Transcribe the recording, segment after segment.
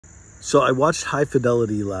So I watched High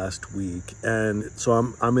Fidelity last week, and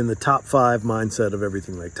so I'm in the top 5 mindset of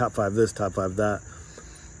everything, like top 5 this, top 5 that.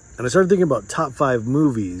 And I started thinking about top 5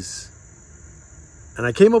 movies, and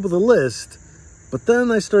I came up with a list, but then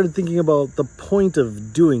I started thinking about the point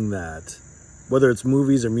of doing that, whether it's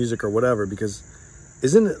movies or music or whatever, because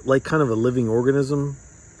isn't it like kind of a living organism?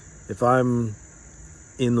 If I'm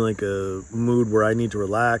in like a mood where I need to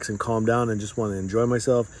relax and calm down and just want to enjoy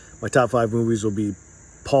myself, my top 5 movies will be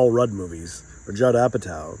Paul Rudd movies or Judd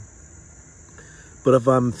Apatow. But if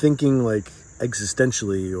I'm thinking like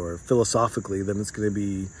existentially or philosophically, then it's going to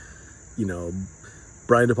be, you know,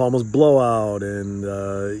 Brian De Palma's Blowout and,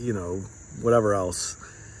 you know, whatever else.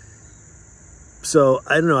 So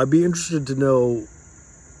I don't know. I'd be interested to know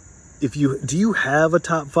do you have a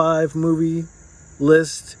top 5 movie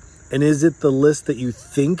list? And is it the list that you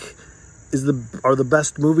think are the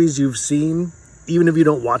best movies you've seen, even if you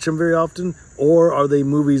don't watch them very often? Or are they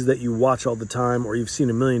movies that you watch all the time or you've seen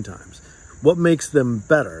a million times? What makes them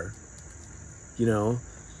better? You know,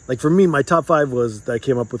 like for me, my top 5 that I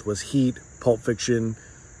came up with was Heat, Pulp Fiction,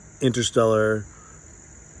 Interstellar,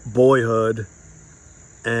 Boyhood,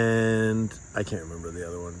 and I can't remember the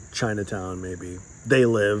other one. Chinatown, maybe. They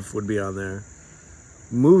Live would be on there.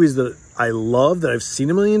 Movies that I love that I've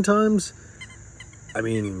seen a million times. I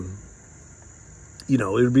mean, you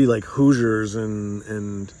know, it would be like Hoosiers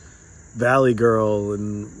and Valley Girl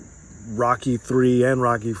and Rocky 3 and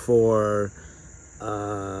Rocky 4.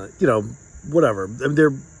 You know, whatever. I mean,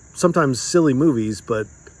 they're sometimes silly movies, but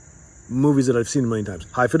movies that I've seen a million times.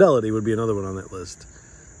 High Fidelity would be another one on that list.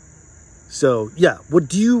 So, yeah. What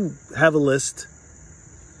do you have a list?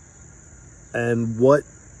 And what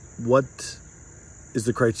is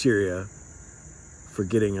the criteria for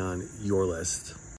getting on your list?